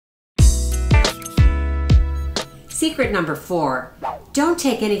Secret number 4, don't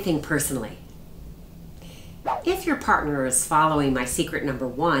take anything personally. If your partner is following my secret number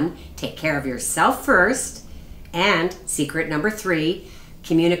 1, take care of yourself first, and secret number 3,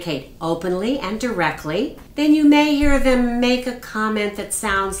 communicate openly and directly, then you may hear them make a comment that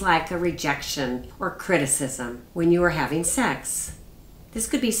sounds like a rejection or criticism when you are having sex. This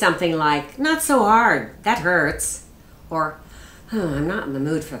could be something like, "Not so hard, that hurts," or "I'm not in the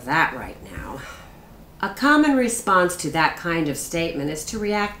mood for that right now." A common response to that kind of statement is to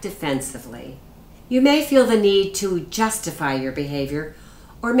react defensively. You may feel the need to justify your behavior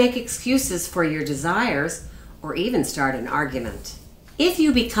or make excuses for your desires or even start an argument. If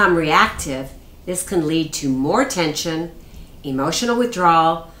you become reactive, this can lead to more tension, emotional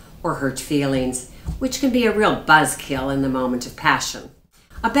withdrawal, or hurt feelings, which can be a real buzzkill in the moment of passion.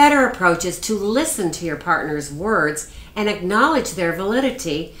 A better approach is to listen to your partner's words and acknowledge their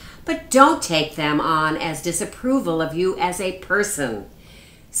validity, but don't take them on as disapproval of you as a person.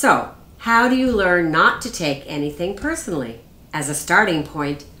 So, how do you learn not to take anything personally? As a starting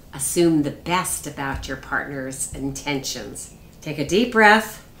point, assume the best about your partner's intentions. Take a deep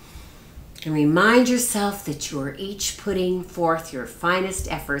breath and remind yourself that you are each putting forth your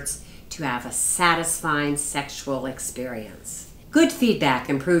finest efforts to have a satisfying sexual experience. Good feedback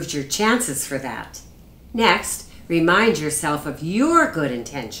improves your chances for that. Next, remind yourself of your good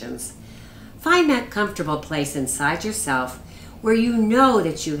intentions. Find that comfortable place inside yourself where you know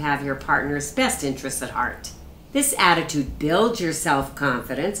that you have your partner's best interests at heart. This attitude builds your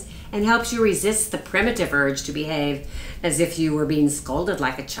self-confidence and helps you resist the primitive urge to behave as if you were being scolded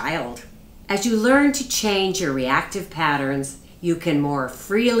like a child. As you learn to change your reactive patterns, you can more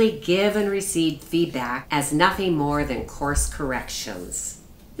freely give and receive feedback as nothing more than course corrections.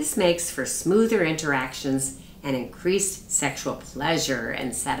 This makes for smoother interactions and increased sexual pleasure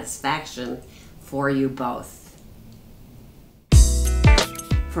and satisfaction for you both.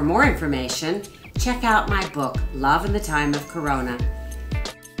 For more information, check out my book, Love in the Time of Corona.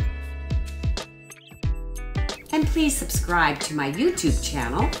 And please subscribe to my YouTube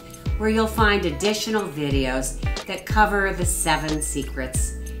channel, where you'll find additional videos that cover the 7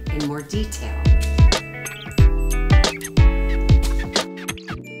 secrets in more detail.